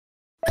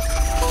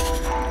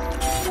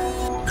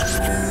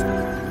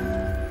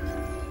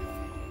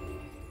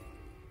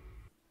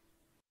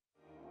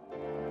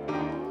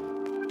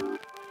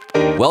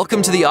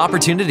Welcome to the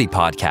Opportunity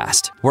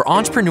Podcast, where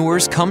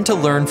entrepreneurs come to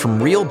learn from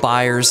real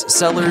buyers,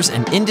 sellers,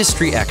 and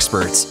industry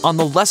experts on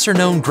the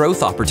lesser-known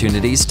growth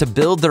opportunities to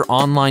build their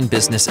online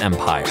business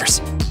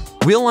empires.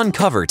 We'll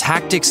uncover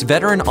tactics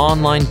veteran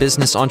online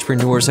business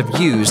entrepreneurs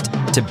have used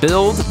to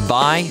build,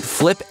 buy,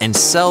 flip, and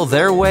sell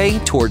their way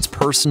towards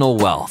personal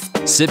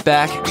wealth. Sit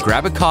back,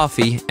 grab a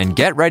coffee, and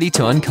get ready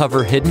to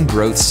uncover hidden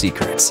growth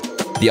secrets.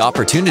 The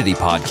Opportunity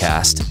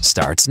Podcast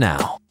starts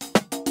now.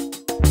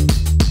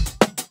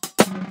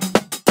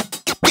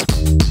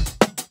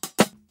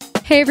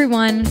 Hey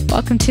everyone,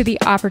 welcome to the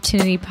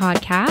Opportunity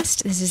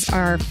Podcast. This is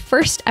our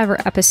first ever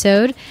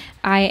episode.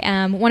 I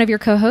am one of your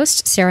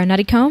co-hosts, Sarah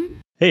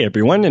Nuttycombe. Hey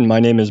everyone, and my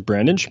name is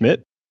Branden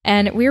Schmidt.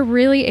 And we're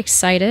really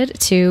excited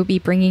to be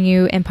bringing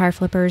you Empire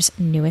Flipper's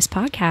newest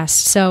podcast.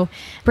 So,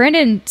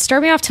 Branden,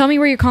 start me off. Tell me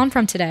where you're calling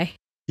from today.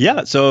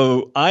 Yeah,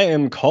 so I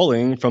am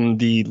calling from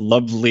the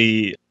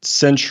lovely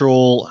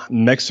central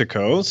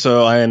Mexico.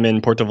 So I am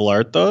in Puerto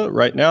Vallarta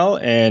right now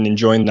and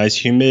enjoying the nice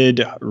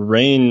humid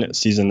rain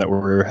season that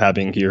we're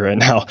having here right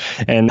now.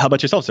 And how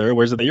about yourself, Sarah?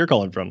 Where's it that you're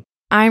calling from?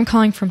 I'm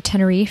calling from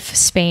Tenerife,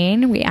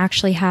 Spain. We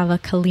actually have a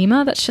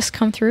calima that's just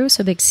come through,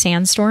 so a big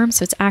sandstorm.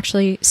 So it's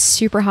actually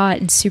super hot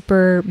and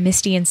super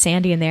misty and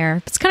sandy in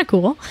there. It's kind of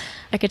cool.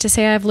 I get to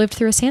say I've lived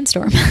through a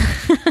sandstorm.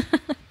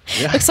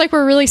 Yeah. Looks like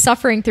we're really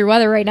suffering through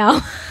weather right now.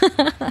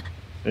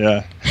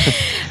 Yeah.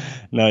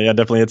 No, yeah,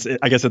 definitely.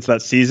 I guess it's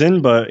that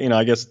season, but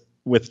I guess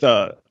with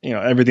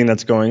everything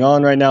that's going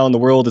on right now in the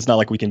world, it's not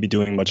like we can be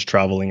doing much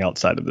traveling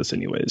outside of this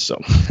anyways.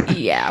 So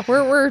yeah,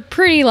 we're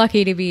pretty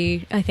lucky to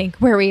be, I think,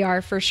 where we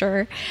are for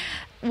sure.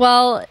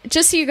 Well,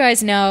 just so you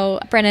guys know,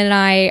 Branden and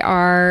I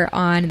are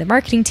on the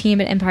marketing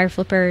team at Empire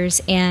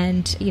Flippers,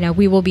 and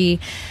we will be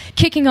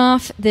kicking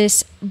off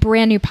this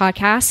brand new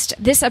podcast.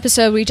 This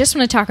episode, we just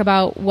want to talk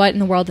about what in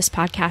the world this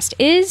podcast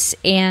is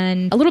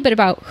and a little bit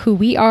about who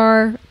we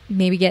are,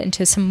 maybe get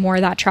into some more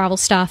of that travel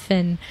stuff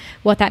and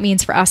what that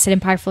means for us at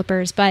Empire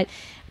Flippers. But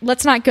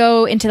let's not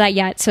go into that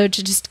yet. So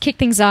to just kick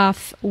things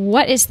off,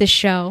 what is this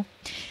show?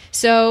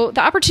 So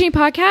the Opportunity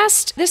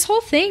Podcast, this whole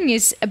thing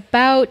is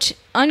about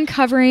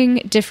uncovering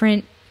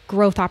different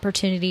growth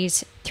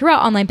opportunities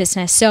throughout online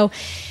business. So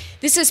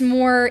this is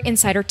more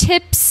insider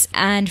tips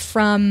and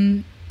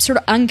from sort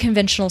of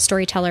unconventional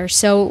storytellers.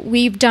 So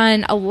we've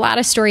done a lot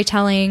of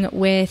storytelling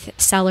with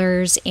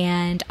sellers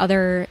and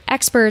other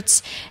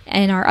experts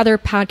in our other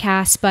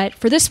podcasts. But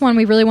for this one,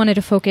 we really wanted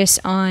to focus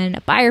on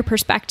a buyer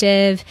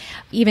perspective,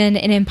 even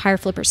an Empire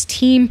Flippers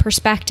team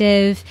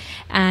perspective,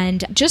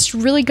 and just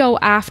really go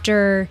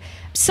after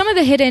some of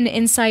the hidden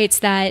insights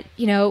that,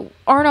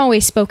 aren't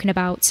always spoken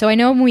about. So I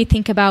know when we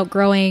think about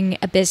growing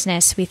a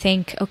business, we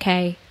think,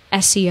 okay,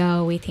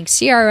 SEO, we think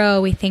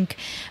CRO, we think,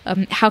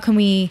 how can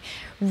we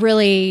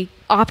really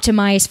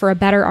optimize for a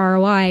better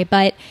ROI?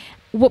 But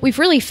what we've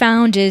really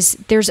found is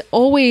there's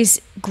always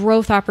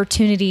growth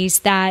opportunities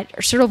that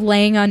are sort of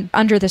laying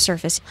under the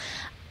surface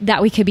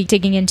that we could be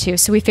digging into.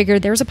 So we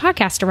figured there was a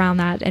podcast around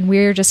that, and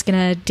we're just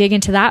going to dig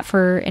into that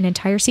for an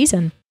entire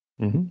season.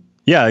 Mm-hmm.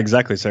 Yeah,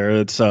 exactly,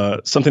 Sarah. It's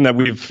something that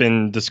we've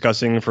been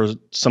discussing for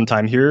some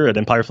time here at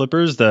Empire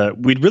Flippers, that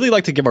we'd really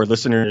like to give our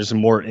listeners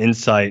more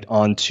insight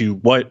onto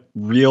what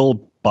real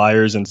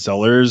buyers and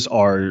sellers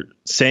are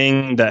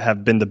saying that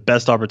have been the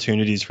best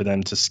opportunities for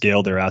them to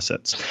scale their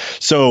assets.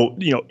 So,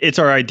 it's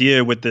our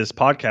idea with this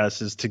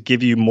podcast is to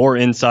give you more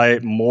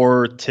insight,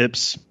 more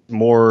tips,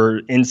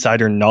 more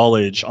insider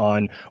knowledge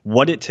on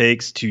what it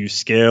takes to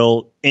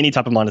scale any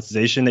type of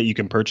monetization that you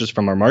can purchase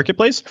from our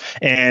marketplace,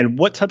 and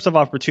what types of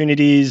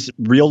opportunities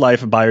real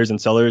life buyers and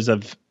sellers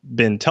have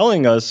been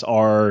telling us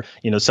are,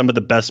 some of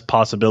the best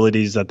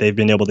possibilities that they've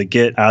been able to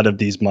get out of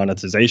these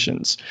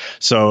monetizations.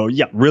 So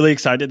yeah, really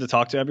excited to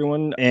talk to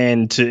everyone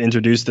and to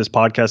introduce this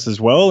podcast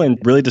as well, and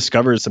really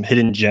discover some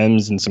hidden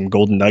gems and some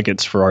golden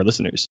nuggets for our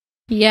listeners.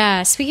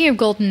 Yeah, speaking of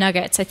golden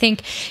nuggets, I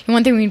think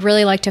one thing we'd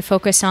really like to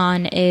focus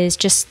on is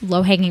just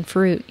low-hanging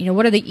fruit.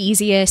 What are the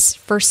easiest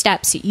first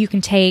steps that you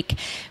can take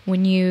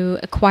when you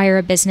acquire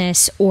a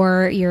business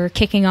or you're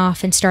kicking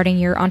off and starting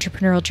your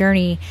entrepreneurial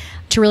journey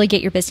to really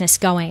get your business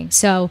going?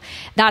 So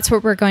that's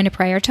what we're going to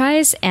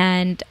prioritize.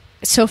 And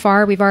so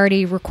far, we've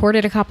already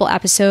recorded a couple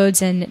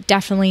episodes, and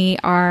definitely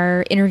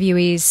our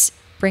interviewees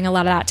bring a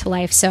lot of that to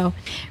life. So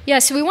yeah,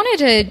 so we wanted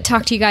to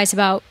talk to you guys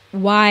about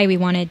why we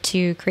wanted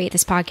to create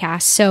this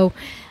podcast. So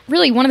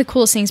really, one of the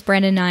coolest things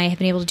Branden and I have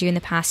been able to do in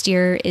the past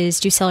year is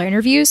do seller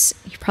interviews.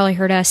 You've probably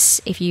heard us,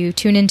 if you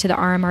tune into the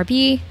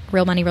RMRB,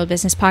 Real Money, Real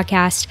Business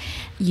podcast,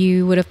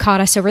 you would have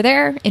caught us over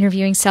there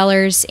interviewing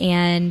sellers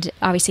and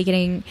obviously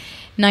getting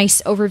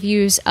nice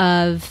overviews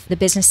of the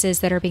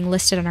businesses that are being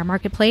listed on our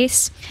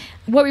marketplace.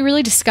 What we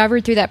really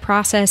discovered through that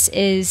process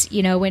is,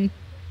 when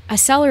a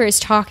seller is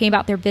talking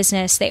about their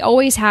business, they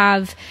always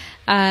have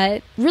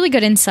really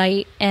good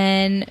insight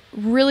and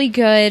really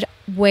good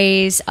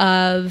ways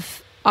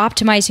of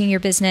optimizing your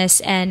business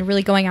and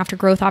really going after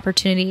growth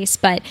opportunities.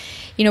 But,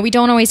 we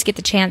don't always get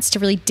the chance to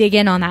really dig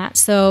in on that.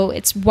 So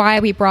it's why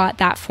we brought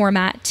that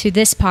format to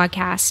this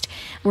podcast.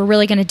 We're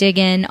really going to dig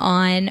in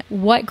on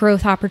what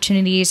growth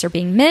opportunities are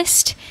being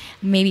missed,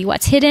 maybe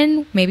what's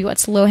hidden, maybe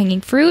what's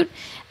low-hanging fruit.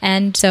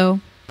 And so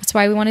that's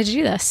why we wanted to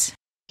do this.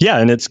 Yeah,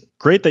 and it's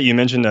great that you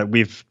mentioned that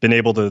we've been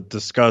able to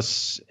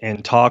discuss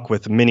and talk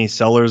with many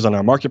sellers on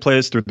our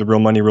marketplace through the Real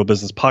Money, Real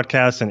Business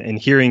podcast and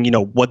hearing,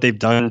 what they've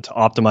done to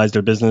optimize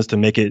their business to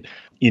make it,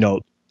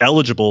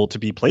 eligible to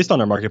be placed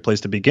on our marketplace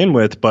to begin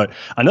with. But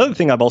another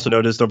thing I've also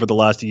noticed over the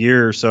last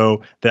year or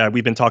so that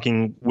we've been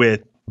talking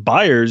with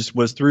buyers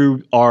was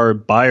through our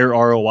buyer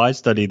ROI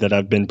study that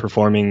I've been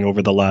performing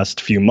over the last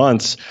few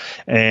months.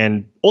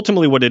 And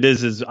ultimately what it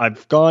is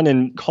I've gone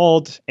and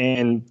called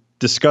and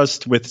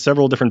discussed with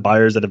several different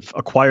buyers that have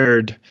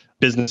acquired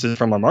businesses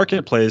from our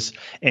marketplace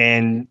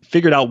and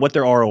figured out what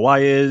their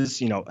ROI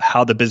is,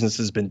 how the business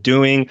has been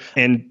doing.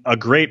 And a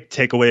great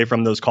takeaway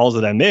from those calls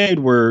that I made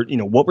were,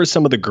 what were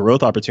some of the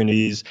growth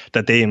opportunities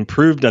that they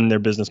improved on their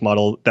business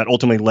model that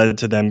ultimately led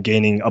to them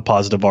gaining a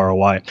positive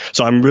ROI.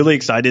 So I'm really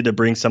excited to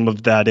bring some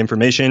of that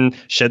information,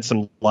 shed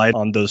some light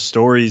on those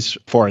stories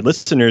for our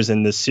listeners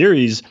in this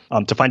series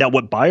to find out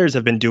what buyers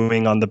have been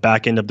doing on the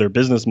back end of their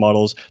business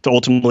models to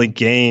ultimately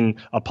gain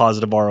a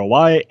positive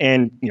ROI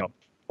and,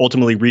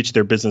 ultimately reach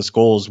their business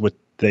goals, what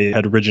they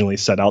had originally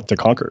set out to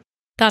conquer.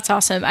 That's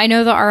awesome. I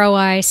know the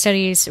ROI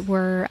studies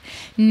were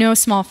no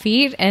small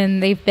feat,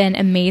 and they've been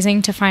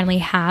amazing to finally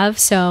have.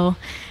 So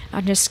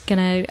I'm just going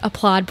to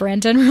applaud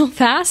Branden real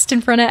fast in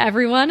front of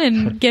everyone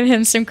and give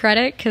him some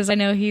credit because I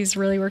know he's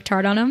really worked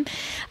hard on them.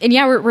 And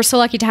yeah, we're so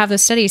lucky to have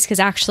those studies because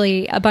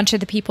actually a bunch of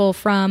the people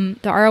from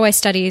the ROI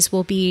studies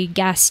will be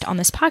guests on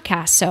this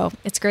podcast. So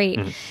it's great.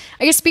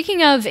 I guess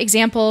speaking of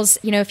examples,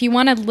 if you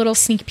want a little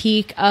sneak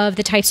peek of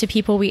the types of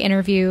people we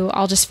interview,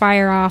 I'll just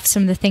fire off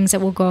some of the things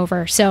that we'll go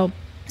over. So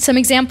some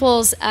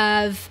examples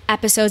of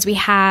episodes we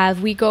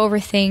go over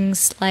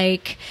things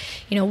like,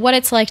 what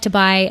it's like to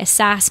buy a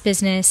SaaS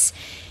business,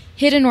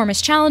 hit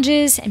enormous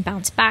challenges and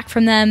bounce back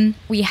from them.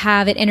 We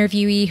have an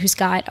interviewee who's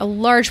got a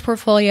large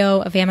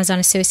portfolio of Amazon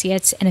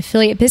associates and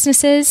affiliate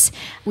businesses.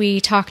 We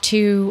talk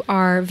to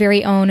our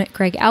very own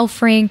Greg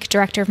Elfrink,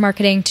 Director of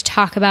Marketing, to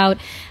talk about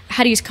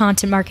how to use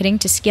content marketing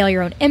to scale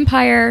your own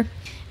empire.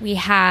 We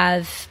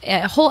have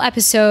a whole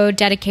episode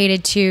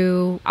dedicated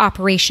to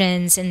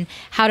operations and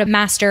how to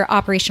master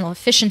operational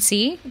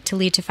efficiency to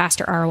lead to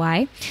faster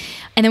ROI.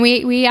 And then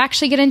we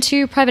actually get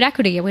into private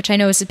equity, which I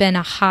know has been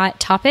a hot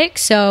topic.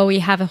 So we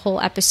have a whole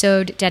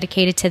episode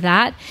dedicated to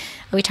that.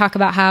 We talk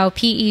about how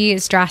PE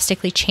is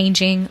drastically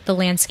changing the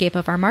landscape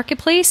of our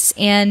marketplace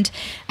and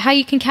how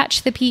you can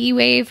catch the PE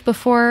wave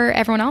before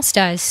everyone else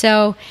does.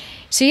 So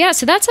that's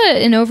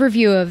an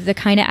overview of the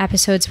kind of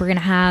episodes we're going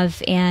to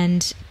have.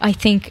 And I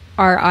think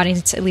our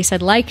audience, at least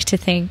I'd like to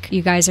think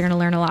you guys are going to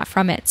learn a lot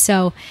from it.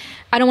 So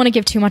I don't want to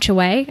give too much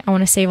away. I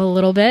want to save a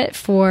little bit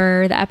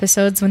for the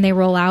episodes when they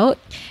roll out.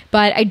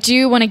 But I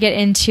do want to get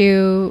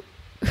into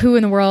who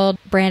in the world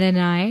Branden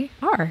and I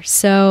are.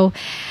 So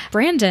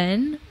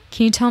Branden,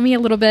 can you tell me a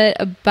little bit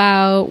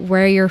about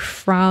where you're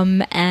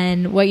from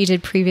and what you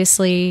did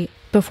previously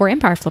before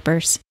Empire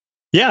Flippers?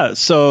 Yeah,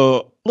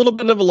 so a little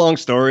bit of a long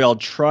story. I'll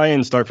try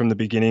and start from the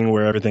beginning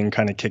where everything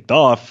kind of kicked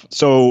off.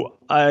 So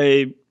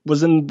I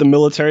was in the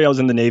military. I was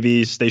in the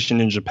Navy,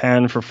 stationed in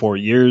Japan for 4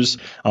 years.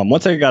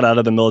 Once I got out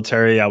of the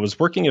military, I was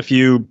working a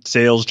few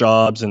sales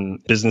jobs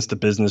and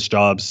business-to-business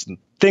jobs,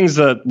 things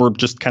that were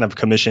just kind of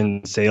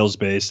commission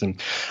sales-based. And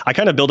I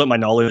kind of built up my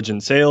knowledge in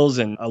sales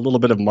and a little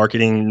bit of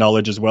marketing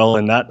knowledge as well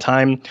in that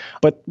time.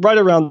 But right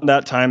around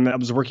that time, I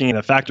was working in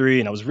a factory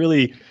and I was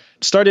really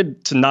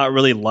started to not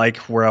really like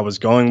where I was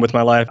going with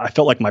my life. I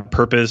felt like my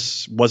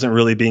purpose wasn't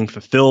really being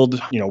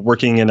fulfilled,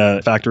 working in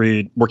a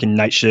factory, working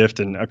night shift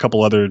and a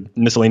couple other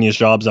miscellaneous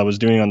jobs I was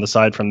doing on the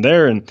side from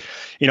there. And,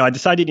 I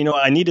decided,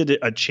 I needed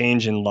a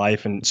change in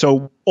life. And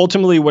so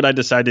ultimately what I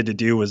decided to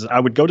do was I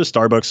would go to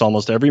Starbucks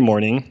almost every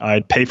morning.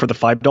 I'd pay for the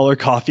 $5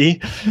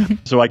 coffee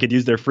so I could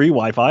use their free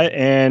Wi-Fi.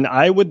 And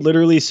I would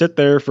literally sit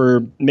there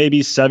for maybe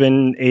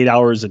 7-8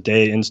 hours a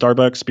day in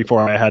Starbucks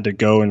before I had to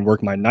go and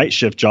work my night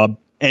shift job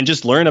and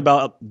just learn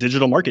about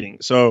digital marketing.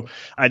 So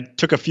I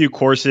took a few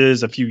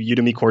courses, a few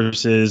Udemy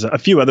courses, a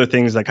few other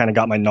things that kind of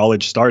got my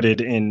knowledge started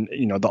in,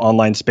 the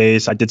online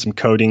space. I did some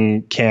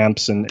coding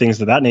camps and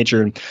things of that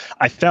nature. And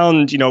I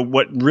found,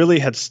 what really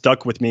had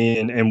stuck with me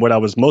and what I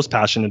was most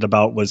passionate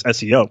about was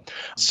SEO.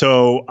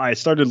 So I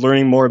started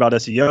learning more about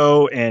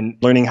SEO and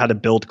learning how to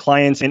build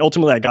clients. And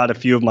ultimately, I got a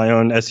few of my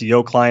own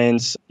SEO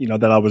clients,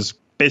 that I was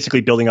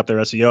basically building up their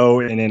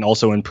SEO and then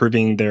also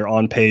improving their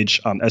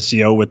on-page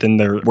SEO within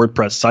their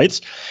WordPress sites.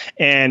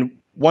 And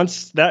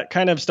once that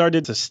kind of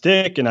started to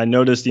stick and I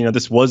noticed,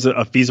 this was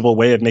a feasible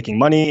way of making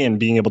money and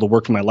being able to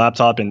work from my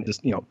laptop and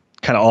just,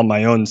 kind of on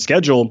my own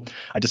schedule,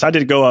 I decided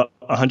to go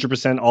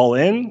 100% all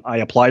in. I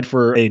applied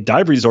for a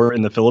dive resort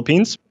in the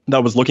Philippines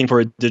that was looking for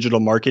a digital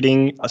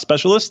marketing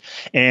specialist,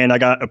 and I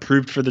got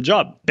approved for the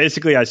job.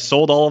 Basically, I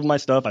sold all of my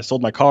stuff. I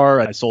sold my car.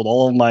 I sold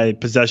all of my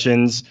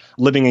possessions,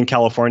 living in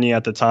California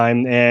at the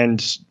time,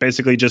 and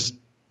basically just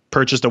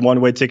purchased a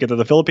one-way ticket to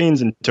the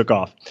Philippines and took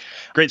off.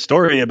 Great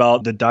story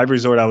about the dive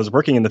resort I was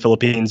working in the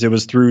Philippines. It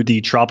was through the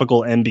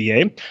Tropical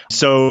MBA.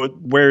 So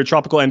where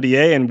Tropical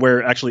MBA and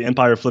where actually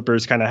Empire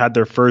Flippers kind of had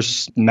their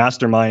first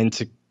mastermind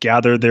to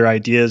gather their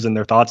ideas and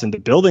their thoughts into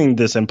building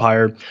this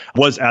empire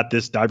was at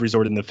this dive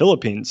resort in the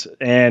Philippines.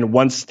 And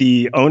once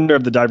the owner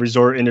of the dive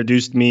resort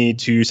introduced me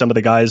to some of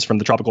the guys from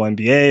the Tropical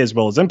MBA as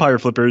well as Empire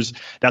Flippers,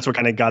 that's what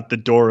kind of got the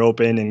door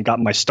open and got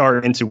my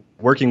start into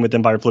working with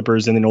Empire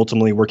Flippers and then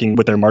ultimately working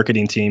with their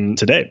marketing team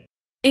today.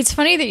 It's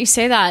funny that you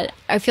say that.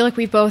 I feel like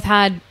we've both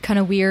had kind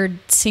of weird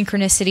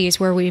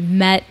synchronicities where we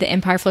met the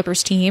Empire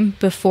Flippers team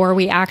before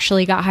we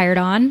actually got hired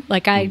on.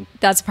 Like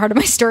that's part of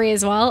my story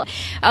as well.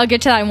 I'll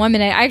get to that in 1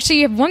 minute. I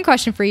actually have one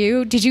question for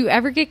you. Did you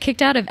ever get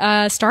kicked out of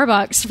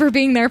Starbucks for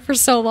being there for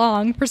so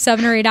long, for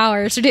 7 or 8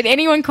 hours? Or did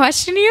anyone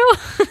question you?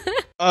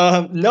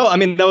 No, I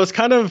mean, that was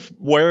kind of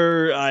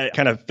where I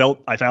kind of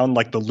felt I found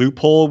like the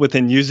loophole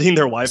within using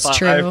their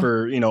Wi-Fi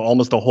for,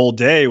 almost a whole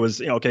day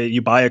was, okay,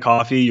 you buy a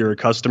coffee, you're a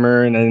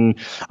customer, and then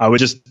I would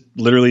just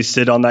literally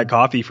sit on that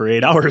coffee for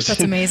 8 hours. That's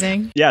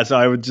amazing. Yeah. So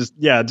I would just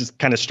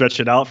kind of stretch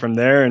it out from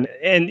there.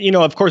 And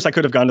of course I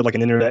could have gone to like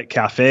an internet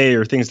cafe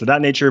or things of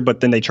that nature,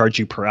 but then they charge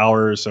you per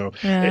hour. So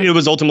it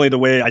was ultimately the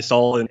way I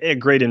saw a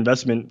great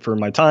investment for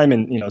my time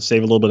and,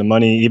 save a little bit of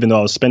money, even though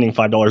I was spending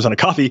 $5 on a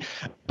coffee.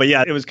 But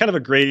yeah, it was kind of a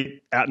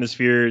great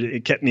atmosphere.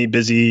 It kept me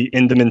busy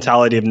in the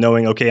mentality of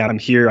knowing, okay, I'm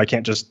here. I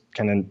can't just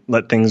kind of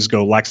let things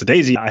go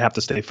lackadaisy. I have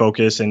to stay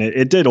focused. And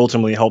it did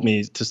ultimately help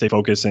me to stay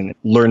focused and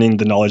learning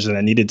the knowledge that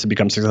I needed to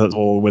become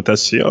successful with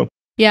SEO.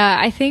 Yeah,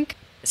 I think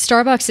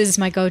Starbucks is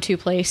my go-to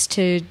place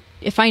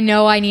if I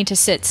know I need to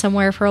sit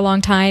somewhere for a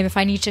long time, if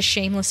I need to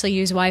shamelessly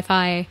use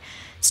Wi-Fi,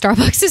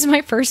 Starbucks is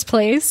my first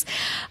place.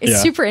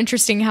 It's super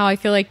interesting how I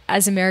feel like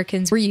as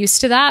Americans, we're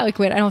used to that. Like,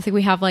 I don't think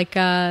we have like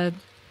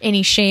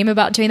any shame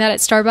about doing that at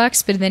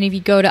Starbucks. But then if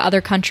you go to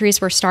other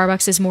countries where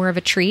Starbucks is more of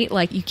a treat,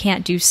 like you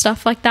can't do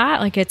stuff like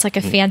that. Like it's like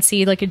a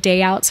fancy, like a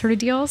day out sort of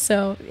deal.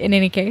 So in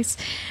any case,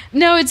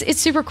 no, it's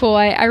super cool.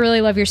 I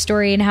really love your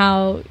story and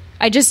how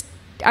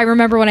I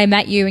remember when I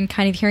met you and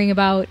kind of hearing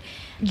about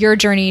your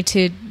journey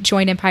to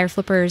join Empire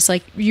Flippers.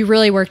 Like you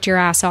really worked your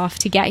ass off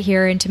to get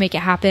here and to make it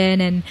happen.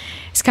 And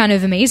it's kind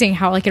of amazing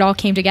how like it all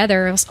came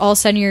together. All of a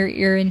sudden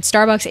you're in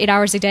Starbucks 8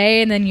 hours a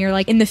day, and then you're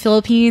like in the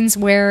Philippines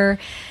where,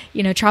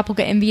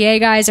 Tropical MBA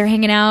guys are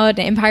hanging out,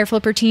 the Empire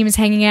Flipper team is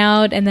hanging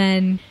out, and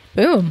then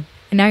boom.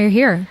 And now you're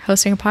here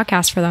hosting a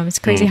podcast for them. It's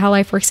crazy how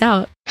life works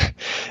out.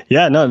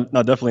 Yeah, no,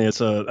 definitely. It's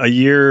a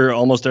year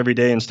almost every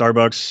day in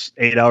Starbucks,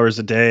 8 hours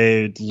a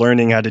day,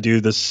 learning how to do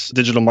this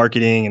digital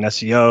marketing and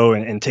SEO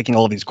and taking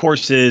all of these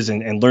courses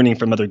and learning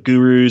from other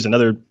gurus and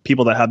other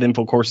people that have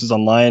info courses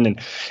online. And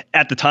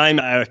at the time,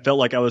 I felt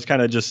like I was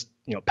kind of just,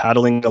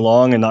 paddling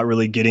along and not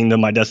really getting to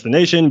my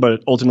destination.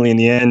 But ultimately, in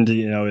the end,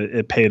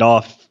 it paid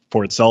off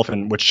for itself,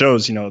 and which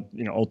shows,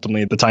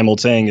 ultimately the time old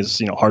saying is,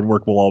 hard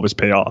work will always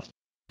pay off.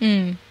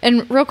 And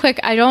real quick,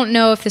 I don't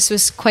know if this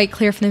was quite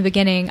clear from the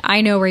beginning.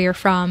 I know where you're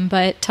from,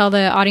 but tell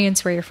the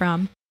audience where you're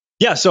from.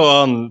 Yeah,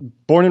 so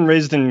born and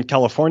raised in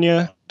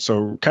California,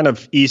 so kind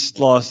of East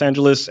Los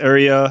Angeles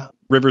area.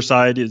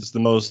 Riverside is the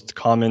most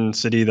common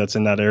city that's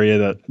in that area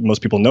that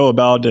most people know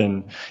about.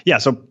 And yeah,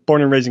 so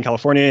born and raised in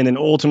California. And then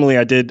ultimately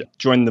I did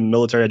join the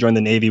military. I joined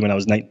the Navy when I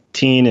was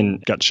 19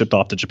 and got shipped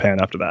off to Japan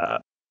after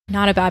that.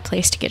 Not a bad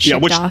place to get shipped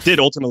off. Yeah, which did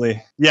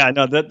ultimately. Yeah,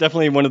 no, that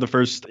definitely one of the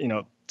first,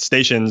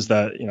 stations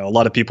that, a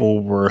lot of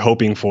people were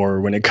hoping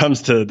for when it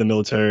comes to the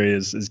military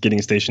is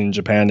getting stationed in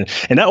Japan.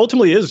 And that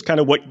ultimately is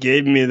kind of what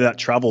gave me that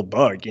travel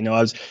bug.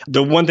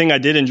 The one thing I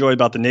did enjoy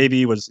about the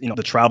Navy was,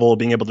 the travel,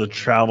 being able to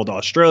travel to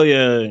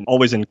Australia and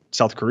always in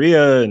South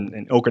Korea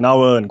and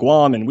Okinawa and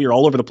Guam. And we were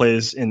all over the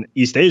place in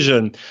East Asia.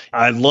 And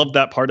I loved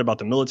that part about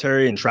the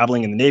military and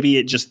traveling in the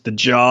Navy. The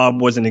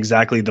job wasn't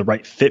exactly the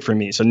right fit for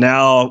me. So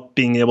now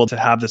being able to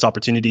have this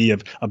opportunity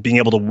of being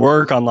able to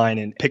work online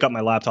and pick up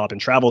my laptop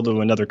and travel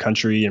to another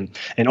country and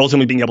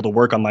ultimately being able to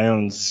work on my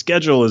own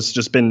schedule has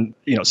just been,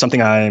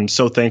 something I am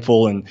so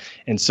thankful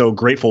and so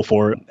grateful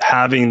for,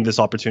 having this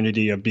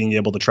opportunity of being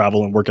able to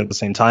travel and work at the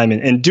same time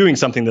and doing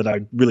something that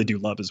I really do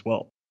love as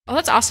well. Oh,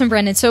 that's awesome,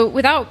 Branden. So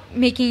without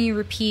making you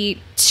repeat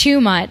too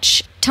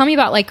much, tell me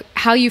about like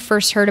how you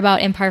first heard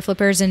about Empire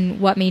Flippers and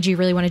what made you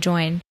really want to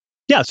join.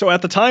 Yeah, so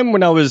at the time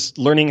when I was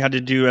learning how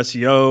to do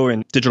SEO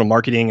and digital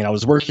marketing, and I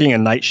was working a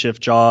night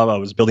shift job, I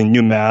was building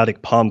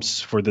pneumatic pumps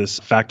for this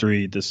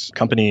factory, this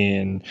company,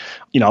 and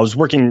I was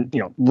working,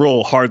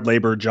 real hard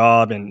labor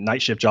job and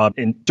night shift job.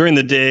 And during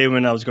the day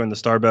when I was going to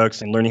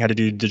Starbucks and learning how to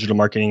do digital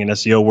marketing and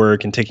SEO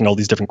work and taking all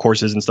these different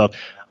courses and stuff,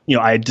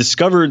 I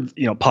discovered,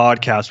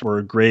 podcasts were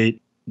a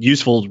great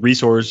useful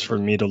resource for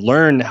me to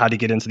learn how to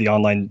get into the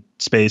online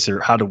space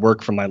or how to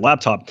work from my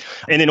laptop.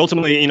 And then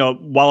ultimately,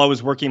 while I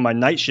was working my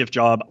night shift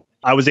job,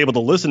 I was able to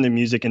listen to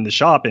music in the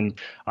shop, and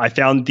I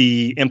found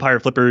the Empire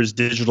Flippers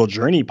Digital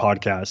Journey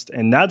podcast.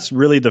 And that's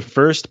really the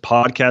first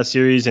podcast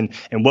series and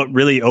what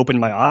really opened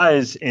my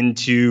eyes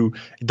into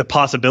the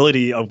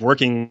possibility of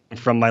working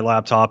from my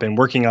laptop and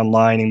working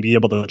online and be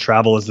able to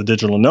travel as a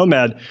digital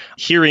nomad,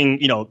 hearing,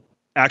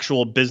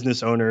 actual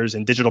business owners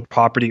and digital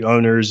property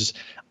owners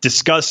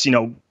discuss,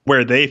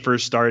 where they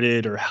first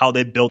started or how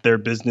they built their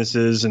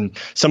businesses and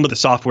some of the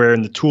software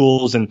and the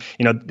tools. And,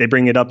 they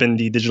bring it up in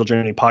the Digital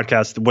Journey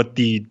podcast, what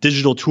the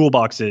digital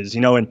toolbox is,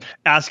 and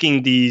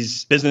asking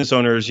these business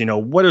owners,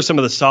 what are some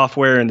of the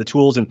software and the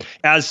tools? And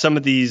as some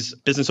of these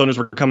business owners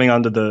were coming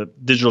onto the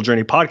Digital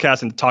Journey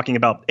podcast and talking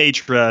about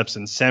Ahrefs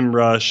and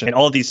SEMrush and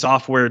all of these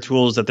software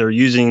tools that they're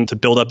using to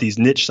build up these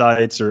niche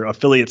sites or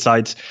affiliate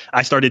sites,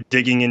 I started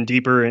digging in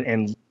deeper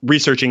and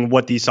researching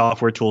what these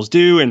software tools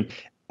do, and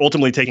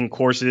ultimately taking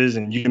courses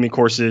and Udemy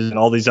courses and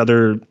all these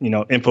other,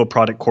 info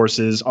product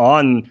courses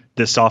on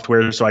this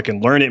software so I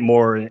can learn it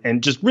more,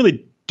 and just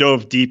really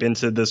dove deep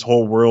into this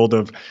whole world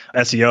of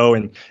SEO,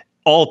 and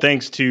all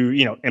thanks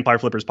to, Empire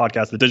Flippers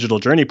podcast, the Digital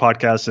Journey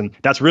podcast. And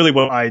that's really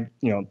what I,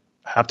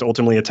 have to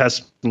ultimately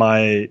attest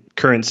my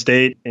current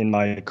state in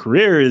my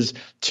career is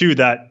to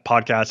that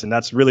podcast. And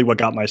that's really what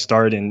got my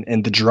start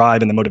and the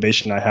drive and the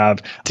motivation I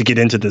have to get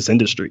into this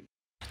industry.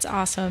 That's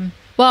awesome.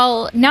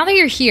 Well, now that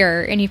you're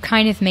here and you've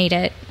kind of made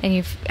it and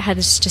you've had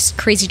this just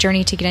crazy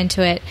journey to get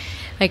into it,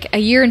 like a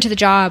year into the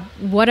job,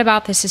 what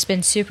about this has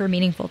been super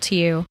meaningful to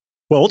you?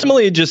 Well,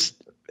 ultimately, just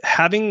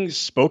having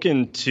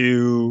spoken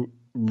to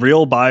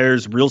real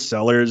buyers, real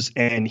sellers,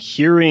 and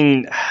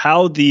hearing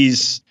how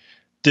these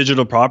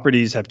digital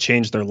properties have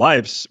changed their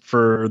lives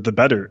for the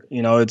better.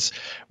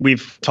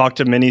 We've talked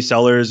to many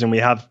sellers and we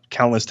have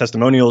countless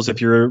testimonials. If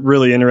you're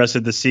really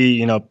interested to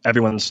see,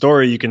 everyone's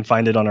story, you can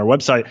find it on our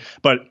website.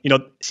 But,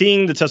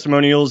 seeing the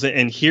testimonials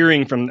and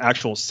hearing from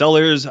actual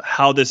sellers,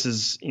 how this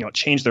has,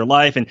 changed their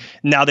life. And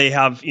now they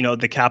have,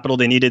 the capital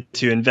they needed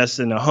to invest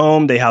in a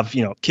home. They have,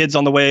 kids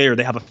on the way, or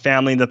they have a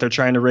family that they're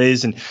trying to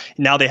raise. And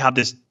now they have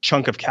this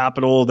chunk of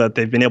capital that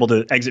they've been able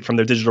to exit from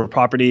their digital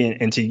property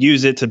and to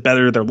use it to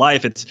better their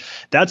life.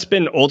 That's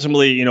been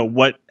ultimately,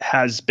 what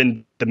has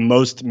been the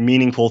most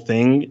meaningful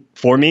thing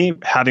for me,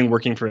 having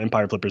working for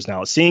Empire Flippers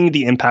now, seeing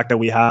the impact that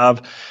we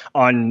have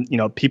on,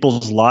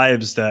 people's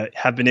lives that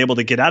have been able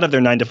to get out of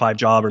their 9-to-5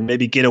 job or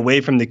maybe get away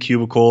from the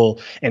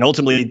cubicle and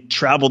ultimately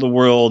travel the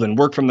world and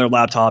work from their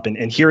laptop,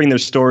 and hearing their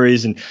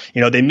stories. And,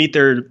 they meet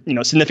their,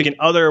 significant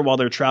other while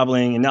they're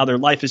traveling. And now their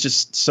life is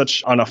just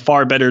such on a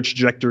far better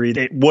trajectory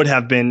than it would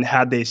have been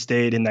had they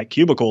stayed in that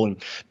cubicle.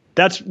 And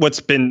that's what's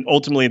been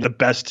ultimately the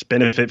best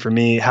benefit for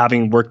me,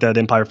 having worked at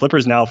Empire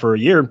Flippers now for a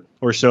year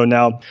or so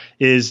now,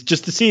 is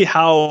just to see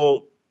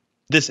how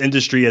this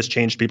industry has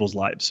changed people's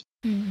lives.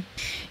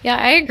 Yeah,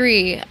 I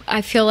agree.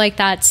 I feel like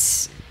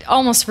that's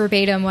almost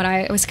verbatim what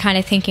I was kind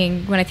of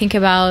thinking when I think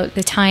about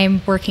the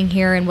time working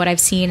here and what I've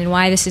seen and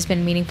why this has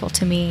been meaningful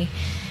to me.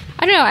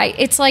 I don't know.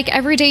 It's like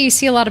every day you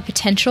see a lot of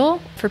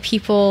potential for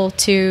people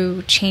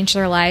to change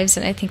their lives.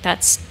 And I think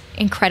that's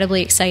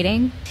incredibly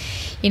exciting.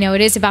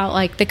 It is about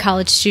like the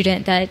college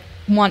student that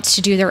wants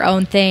to do their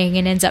own thing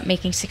and ends up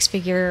making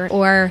six-figure.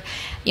 Or,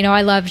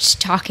 I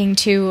loved talking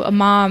to a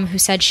mom who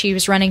said she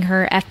was running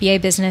her FBA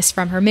business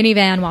from her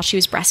minivan while she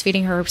was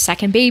breastfeeding her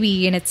second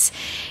baby. And it's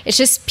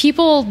just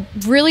people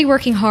really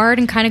working hard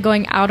and kind of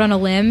going out on a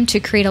limb to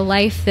create a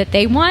life that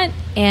they want.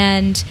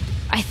 And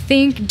I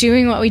think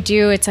doing what we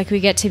do, it's like we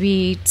get to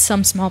be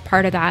some small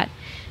part of that.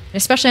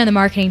 Especially on the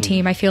marketing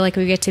team, I feel like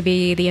we get to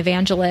be the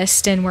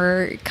evangelist, and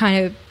we're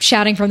kind of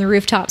shouting from the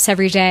rooftops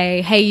every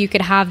day, hey, you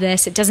could have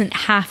this. It doesn't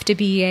have to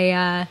be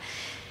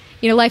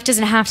life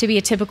doesn't have to be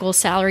a typical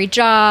salary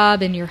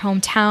job in your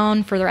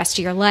hometown for the rest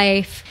of your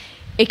life.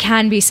 It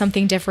can be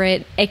something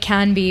different. It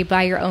can be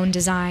by your own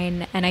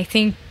design. And I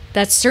think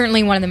that's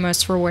certainly one of the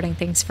most rewarding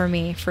things for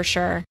me, for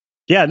sure.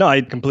 Yeah, no,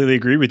 I completely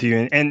agree with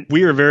you. And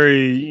we are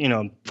very,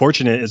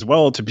 fortunate as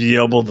well to be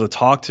able to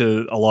talk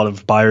to a lot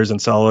of buyers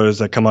and sellers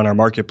that come on our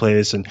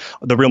marketplace, and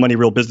the Real Money,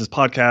 Real Business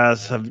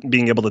podcast,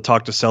 being able to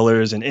talk to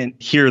sellers and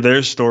hear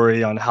their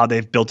story on how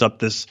they've built up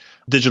this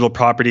digital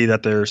property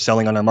that they're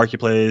selling on our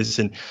marketplace,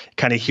 and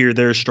kind of hear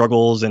their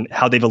struggles and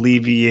how they've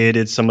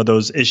alleviated some of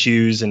those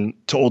issues, and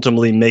to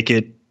ultimately make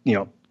it,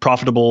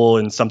 profitable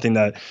and something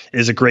that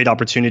is a great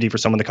opportunity for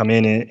someone to come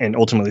in and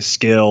ultimately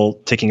scale,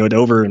 taking it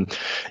over. And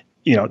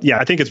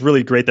I think it's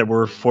really great that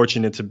we're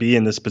fortunate to be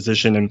in this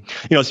position.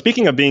 And,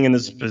 speaking of being in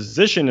this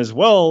position as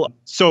well,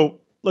 so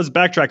let's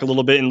backtrack a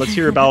little bit and let's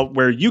hear about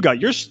where you got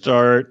your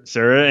start,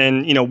 Sarah,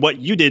 and, what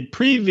you did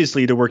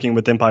previously to working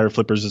with Empire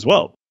Flippers as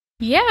well.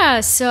 Yeah.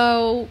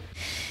 So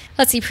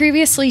let's see,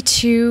 previously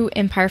to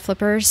Empire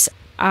Flippers,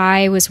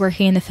 I was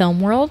working in the film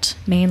world,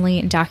 mainly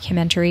in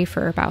documentary,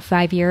 for about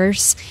 5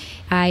 years.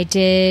 I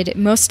did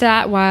most of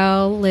that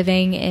while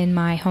living in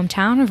my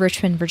hometown of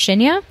Richmond,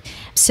 Virginia.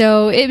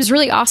 So it was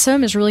really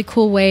awesome. It was a really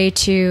cool way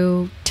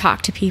to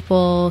talk to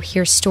people,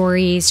 hear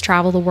stories,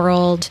 travel the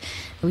world.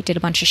 We did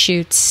a bunch of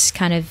shoots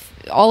kind of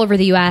all over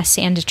the US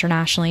and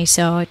internationally.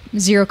 So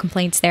zero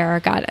complaints there. I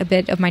got a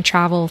bit of my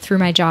travel through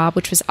my job,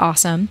 which was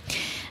awesome.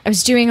 I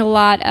was doing a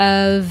lot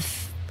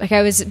of, like,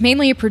 I was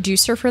mainly a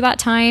producer for that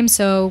time,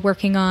 so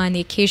working on the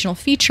occasional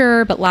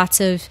feature, but lots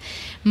of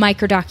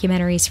micro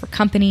documentaries for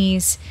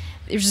companies.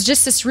 There's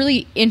just this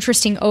really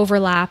interesting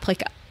overlap.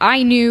 Like,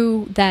 I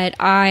knew that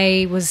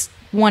I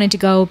wanted to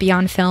go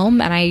beyond film,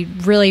 and I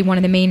really, one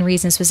of the main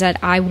reasons was that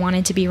I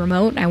wanted to be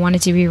remote. I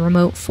wanted to be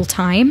remote full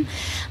time.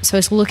 So I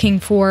was looking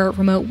for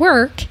remote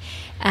work.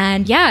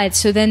 And yeah,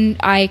 so then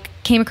I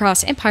came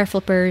across Empire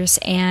Flippers,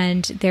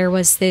 and there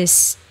was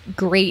this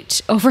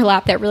great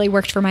overlap that really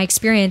worked for my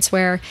experience,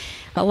 where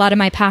a lot of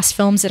my past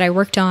films that I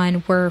worked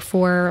on were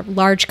for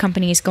large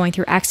companies going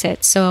through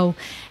exits. So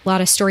a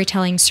lot of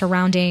storytelling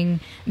surrounding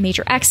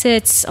major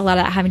exits, a lot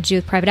of that having to do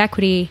with private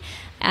equity.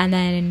 And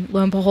then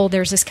lo and behold,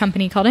 there's this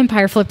company called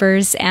Empire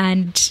Flippers,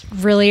 and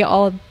really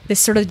all this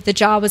sort of, the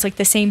job was like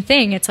the same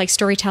thing. It's like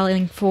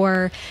storytelling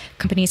for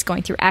companies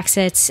going through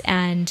exits,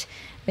 and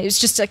it was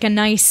just like a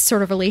nice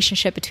sort of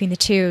relationship between the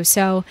two.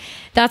 So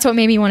that's what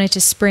made me want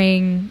to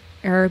spring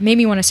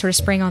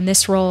on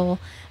this role.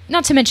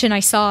 Not to mention, I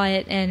saw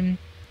it and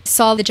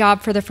saw the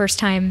job for the first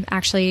time.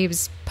 Actually, it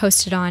was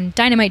posted on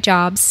Dynamite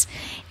Jobs,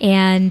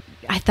 and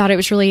I thought it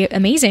was really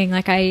amazing.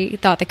 Like, I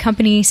thought the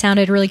company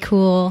sounded really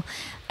cool.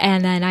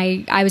 And then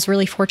I was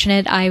really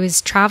fortunate. I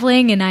was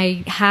traveling and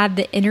I had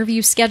the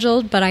interview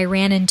scheduled, but I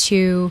ran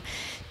into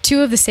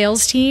two of the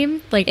sales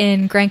team, like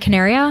in Gran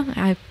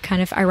Canaria,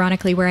 kind of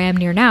ironically where I am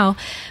near now.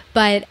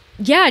 But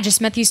yeah, I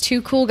just met these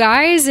two cool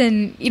guys,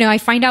 and I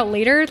find out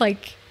later,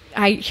 like,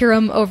 I hear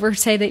him over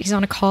say that he's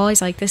on a call.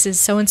 He's like, "This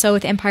is so-and-so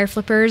with Empire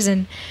Flippers."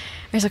 And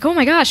I was like, "Oh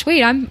my gosh,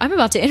 wait, I'm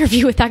about to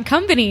interview with that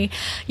company.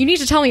 You need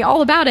to tell me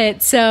all about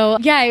it." So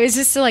yeah, it was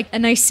just like a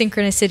nice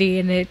synchronicity,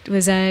 and it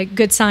was a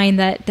good sign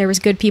that there was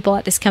good people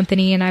at this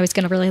company and I was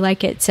going to really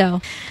like it. So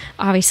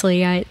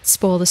obviously, I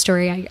spoil the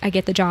story. I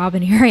get the job,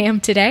 and here I am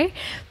today.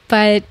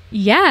 But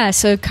yeah,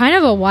 so kind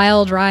of a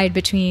wild ride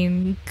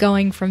between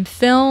going from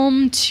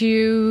film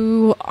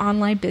to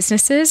online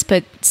businesses,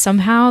 but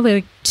somehow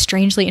they're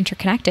strangely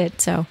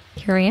interconnected. So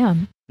here I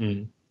am.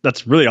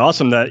 That's really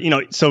awesome that,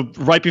 so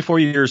right before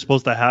you're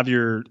supposed to have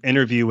your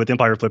interview with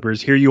Empire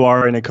Flippers, here you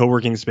are in a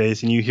co-working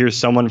space and you hear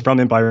someone from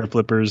Empire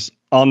Flippers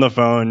on the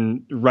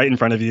phone right in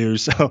front of you.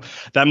 So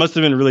that must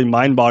have been really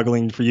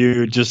mind-boggling for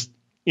you, just,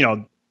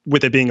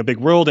 with it being a big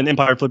world and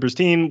Empire Flippers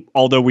team,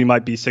 although we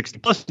might be 60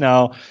 plus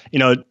now,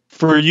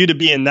 for you to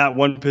be in that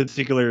one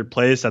particular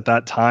place at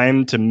that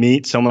time to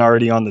meet someone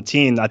already on the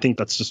team, I think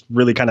that's just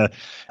really kind of,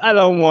 I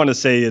don't want to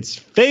say it's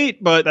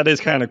fate, but that is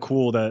kind of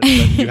cool that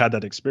you had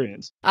that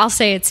experience. I'll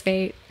say it's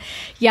fate.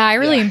 Yeah, I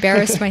really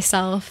embarrassed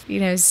myself.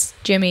 It's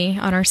Jimmy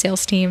on our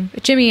sales team,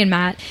 Jimmy and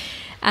Matt.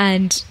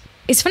 And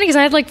it's funny because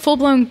I had like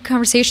full-blown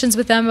conversations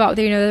with them about,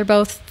 they're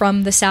both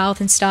from the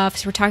South and stuff.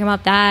 So we're talking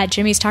about that.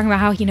 Jimmy's talking about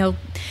how,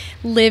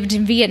 lived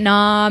in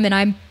Vietnam, and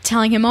I'm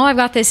telling him, I've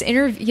got this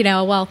interview,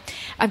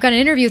 I've got an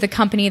interview with a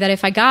company that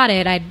if I got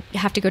it, I'd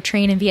have to go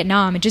train in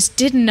Vietnam. It just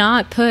did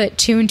not put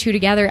two and two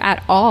together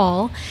at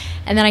all.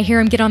 And then I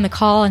hear him get on the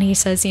call and he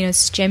says,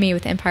 it's Jimmy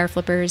with Empire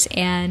Flippers.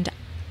 And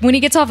when he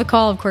gets off the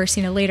call, of course,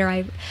 later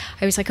I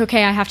was like,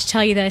 okay, I have to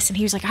tell you this. And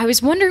he was like, I was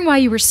wondering why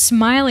you were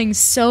smiling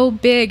so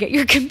big at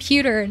your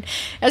computer. And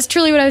that's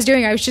truly what I was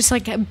doing. I was just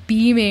like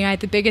beaming. I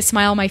had the biggest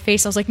smile on my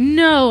face. I was like,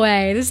 no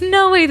way. There's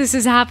no way this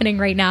is happening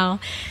right now.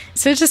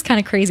 So it's just kind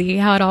of crazy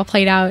how it all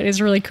played out. It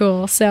was really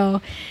cool.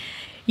 So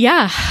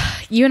yeah,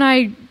 you and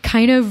I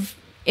kind of,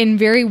 in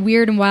very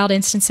weird and wild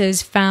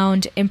instances,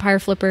 found Empire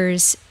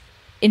Flippers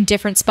in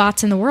different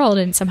spots in the world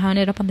and somehow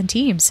ended up on the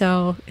team.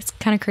 So it's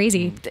kind of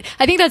crazy.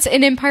 I think that's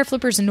in Empire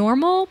Flippers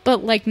normal,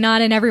 but like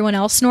not in everyone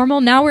else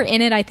normal. Now we're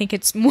in it. I think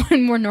it's more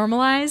and more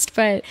normalized,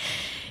 but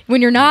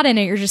when you're not in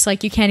it, you're just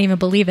like, you can't even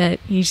believe it.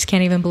 You just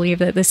can't even believe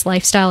that this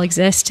lifestyle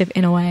exists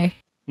in a way.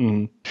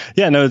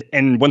 Yeah, no.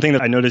 And one thing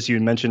that I noticed you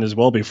mentioned as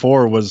well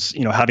before was,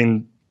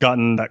 having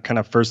gotten that kind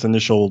of first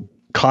initial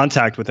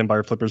contact with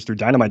Empire Flippers through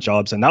Dynamite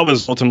Jobs. And that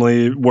was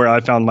ultimately where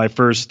I found my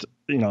first,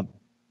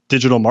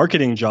 digital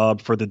marketing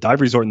job for the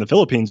dive resort in the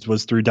Philippines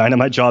was through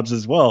Dynamite Jobs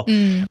as well.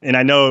 And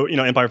I know,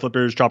 Empire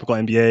Flippers, Tropical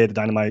MBA, the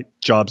Dynamite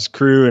Jobs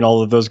crew, and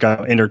all of those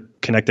guys are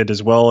interconnected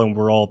as well. And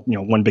we're all,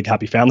 one big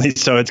happy family.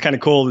 So it's kind of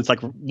cool. It's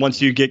like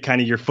once you get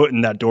kind of your foot in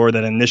that door,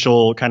 that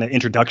initial kind of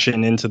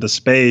introduction into the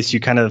space,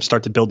 you kind of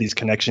start to build these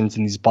connections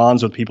and these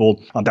bonds with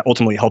people that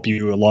ultimately help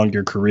you along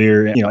your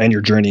career, and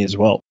your journey as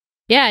well.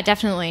 Yeah,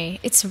 definitely.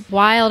 It's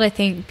wild. I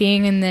think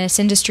being in this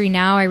industry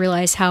now, I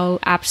realize how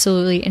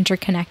absolutely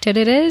interconnected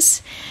it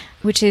is,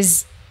 which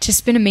is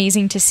just been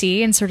amazing to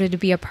see and sort of to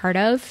be a part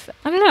of.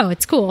 I don't know.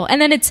 It's cool. And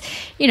then it's,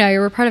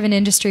 you're part of an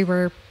industry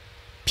where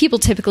people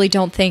typically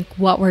don't think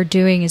what we're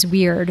doing is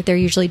weird. They're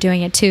usually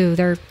doing it too.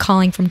 They're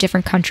calling from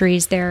different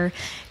countries. They're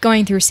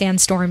going through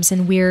sandstorms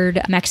and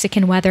weird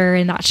Mexican weather.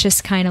 And that's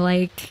just kind of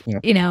like,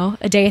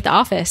 a day at the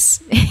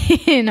office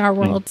in our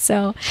world.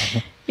 So,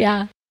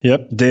 yeah.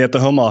 Yep. Day at the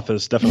home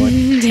office,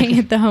 definitely. Day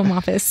at the home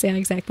office. Yeah,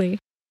 exactly.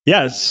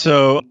 Yeah.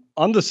 So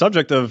on the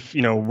subject of,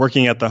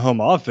 working at the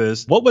home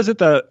office, what was it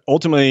that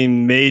ultimately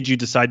made you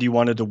decide you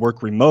wanted to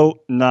work remote,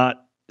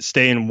 not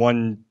stay in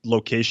one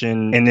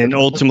location and then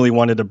ultimately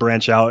wanted to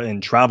branch out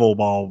and travel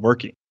while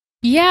working?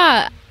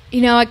 Yeah,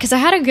 because I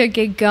had a good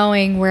gig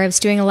going where I was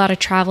doing a lot of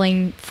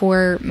traveling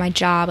for my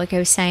job, like I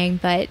was saying,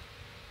 but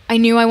I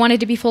knew I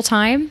wanted to be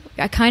full-time.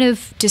 I kind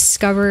of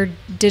discovered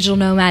digital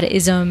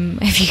nomadism,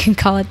 if you can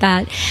call it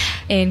that,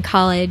 in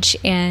college.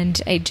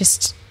 And I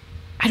just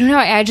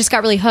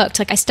got really hooked.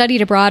 Like I studied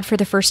abroad for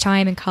the first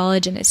time in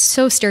college, and it's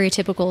so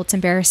stereotypical. It's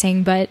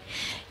embarrassing. But,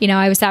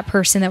 I was that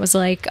person that was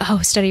like,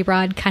 oh, study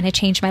abroad kind of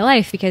changed my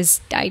life because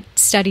I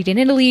studied in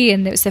Italy,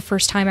 and it was the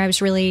first time I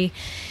was really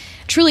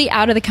truly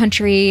out of the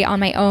country on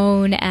my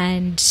own.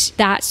 And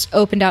that's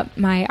opened up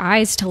my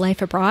eyes to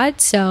life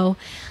abroad. So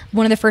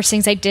one of the first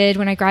things I did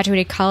when I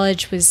graduated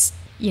college was,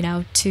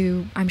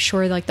 I'm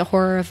sure like the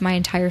horror of my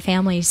entire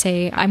family,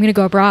 say, I'm going to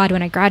go abroad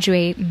when I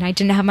graduate. And I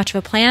didn't have much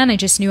of a plan. I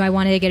just knew I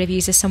wanted to get a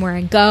visa somewhere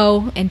and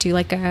go and do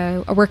like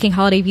a working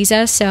holiday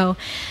visa. So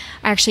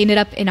I actually ended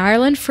up in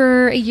Ireland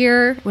for a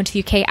year, went to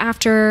the UK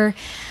after,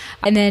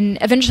 and then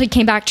eventually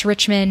came back to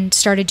Richmond,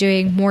 started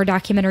doing more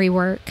documentary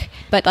work,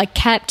 but like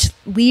kept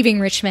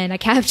leaving Richmond. I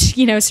kept,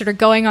 sort of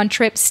going on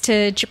trips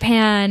to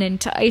Japan and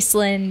to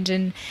Iceland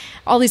and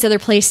all these other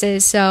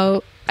places.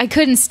 So I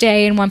couldn't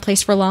stay in one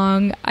place for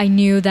long. I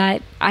knew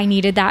that I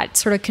needed that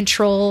sort of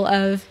control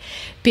of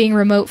being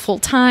remote full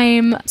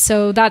time.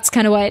 So that's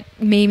kind of what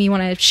made me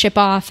want to ship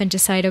off and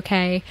decide,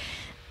 okay,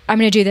 I'm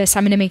going to do this.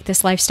 I'm going to make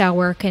this lifestyle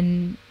work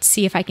and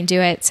see if I can do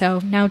it. So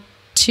now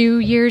 2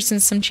 years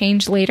and some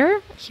change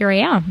later, here I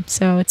am.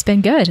 So it's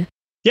been good.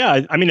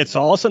 Yeah, I mean, it's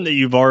awesome that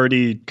you've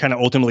already kind of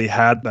ultimately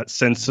had that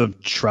sense of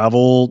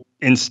travel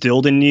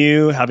instilled in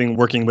you, having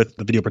working with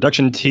the video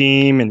production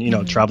team and,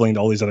 traveling to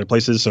all these other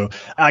places. So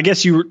I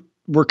guess you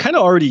were kind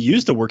of already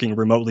used to working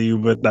remotely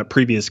with that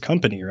previous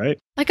company, right?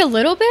 Like a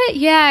little bit,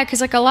 yeah,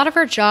 because like a lot of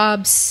our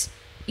jobs,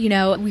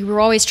 we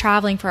were always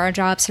traveling for our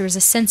jobs. There was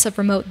a sense of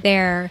remote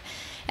there.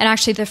 And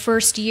actually the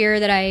first year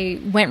that I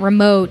went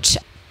remote,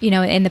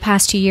 in the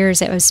past 2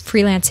 years, it was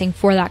freelancing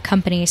for that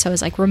company. So it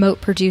was like remote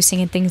producing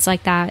and things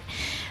like that,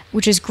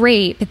 which is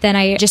great. But then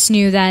I just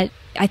knew that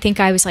I think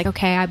I was like,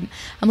 okay, I'm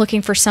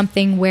looking for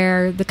something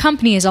where the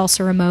company is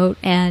also remote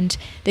and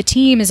the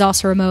team is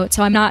also remote.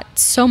 So I'm not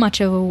so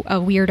much of a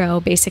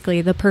weirdo,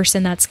 basically, the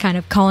person that's kind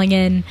of calling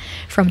in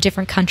from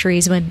different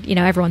countries when,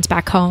 everyone's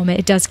back home.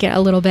 It does get a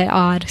little bit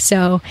odd.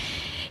 So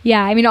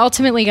yeah, I mean,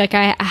 ultimately, like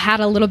I had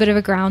a little bit of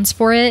a grounds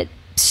for it.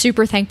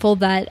 Super thankful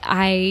that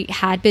I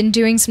had been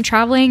doing some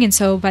traveling. And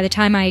so by the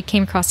time I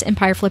came across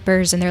Empire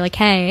Flippers and they're like,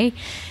 hey,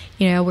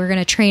 we're going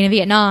to train in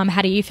Vietnam.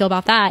 How do you feel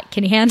about that?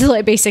 Can you handle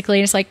it? Basically.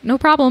 And it's like, no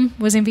problem.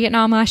 Was in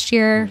Vietnam last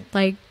year.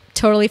 Like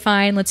totally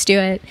fine. Let's do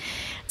it.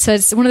 So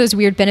it's one of those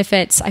weird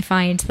benefits I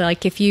find that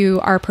like if you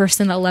are a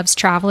person that loves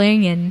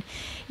traveling and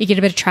you get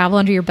a bit of travel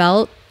under your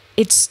belt,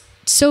 it's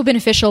so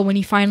beneficial when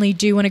you finally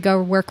do want to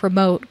go work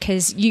remote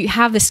because you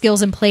have the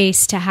skills in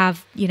place to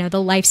have, the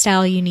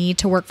lifestyle you need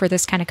to work for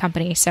this kind of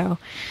company. So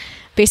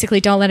basically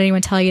don't let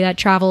anyone tell you that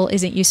travel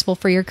isn't useful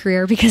for your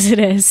career because it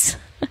is.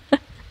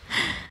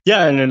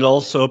 Yeah, and it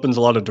also opens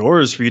a lot of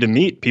doors for you to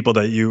meet people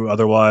that you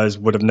otherwise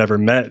would have never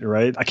met,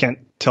 right? I can't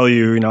tell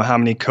you, how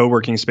many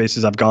co-working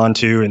spaces I've gone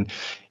to and,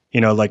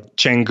 like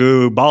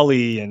Canggu,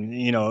 Bali, and,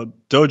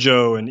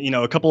 Dojo, and,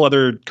 a couple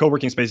other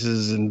co-working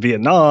spaces in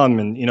Vietnam.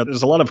 And,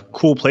 there's a lot of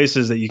cool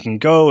places that you can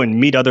go and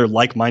meet other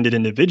like-minded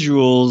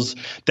individuals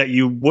that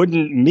you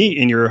wouldn't meet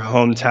in your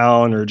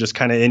hometown or just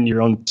kind of in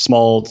your own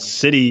small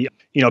city.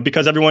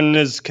 Because everyone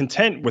is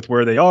content with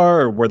where they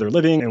are or where they're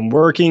living and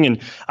working.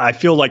 And I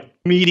feel like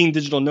meeting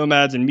digital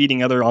nomads and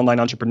meeting other online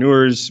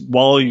entrepreneurs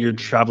while you're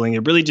traveling,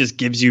 it really just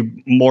gives you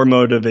more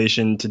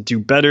motivation to do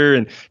better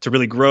and to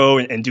really grow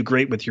and do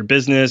great with your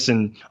business.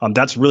 And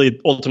that's really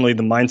ultimately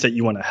the mindset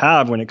you want to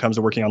have when it comes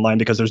to working online,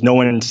 because there's no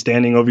one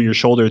standing over your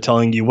shoulder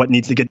telling you what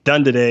needs to get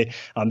done today.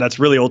 That's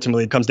really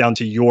ultimately comes down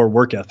to your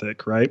work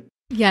ethic, right?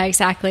 Yeah,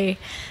 exactly.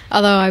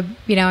 Although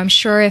I'm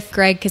sure if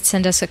Greg could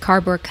send us a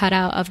cardboard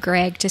cutout of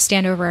Greg to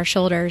stand over our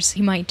shoulders,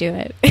 he might do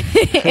it.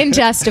 In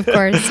jest, of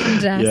course. In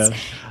jest. Yeah,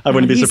 I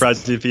wouldn't be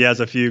surprised if he has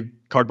a few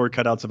cardboard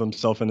cutouts of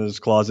himself in his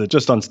closet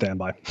just on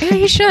standby. Yeah,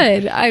 he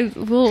should.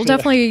 We'll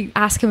definitely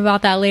ask him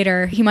about that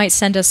later. He might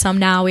send us some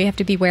now. We have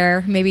to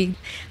beware. Maybe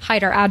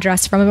hide our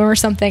address from him or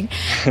something.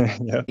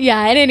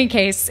 Yeah. In any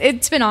case,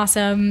 it's been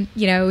awesome.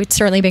 It's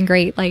certainly been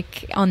great,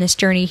 like on this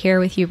journey here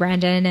with you,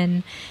 Branden,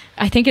 and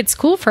I think it's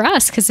cool for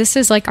us because this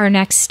is like our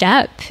next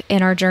step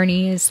in our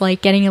journey is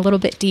like getting a little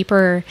bit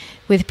deeper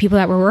with people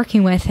that we're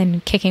working with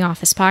and kicking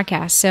off this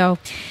podcast. So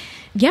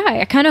yeah,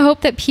 I kind of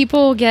hope that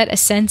people get a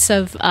sense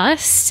of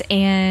us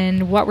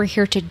and what we're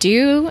here to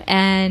do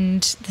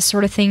and the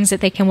sort of things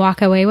that they can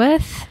walk away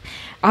with.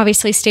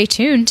 Obviously, stay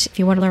tuned if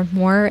you want to learn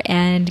more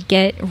and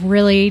get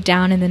really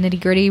down in the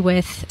nitty-gritty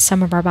with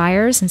some of our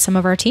buyers and some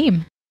of our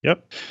team.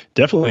 Yep,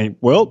 definitely.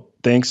 Well,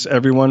 thanks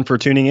everyone for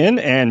tuning in,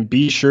 and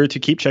be sure to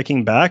keep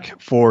checking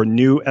back for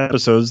new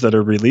episodes that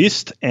are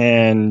released.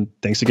 And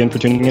thanks again for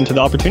tuning into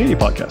the Opportunity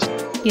Podcast.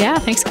 Yeah,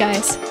 thanks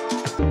guys.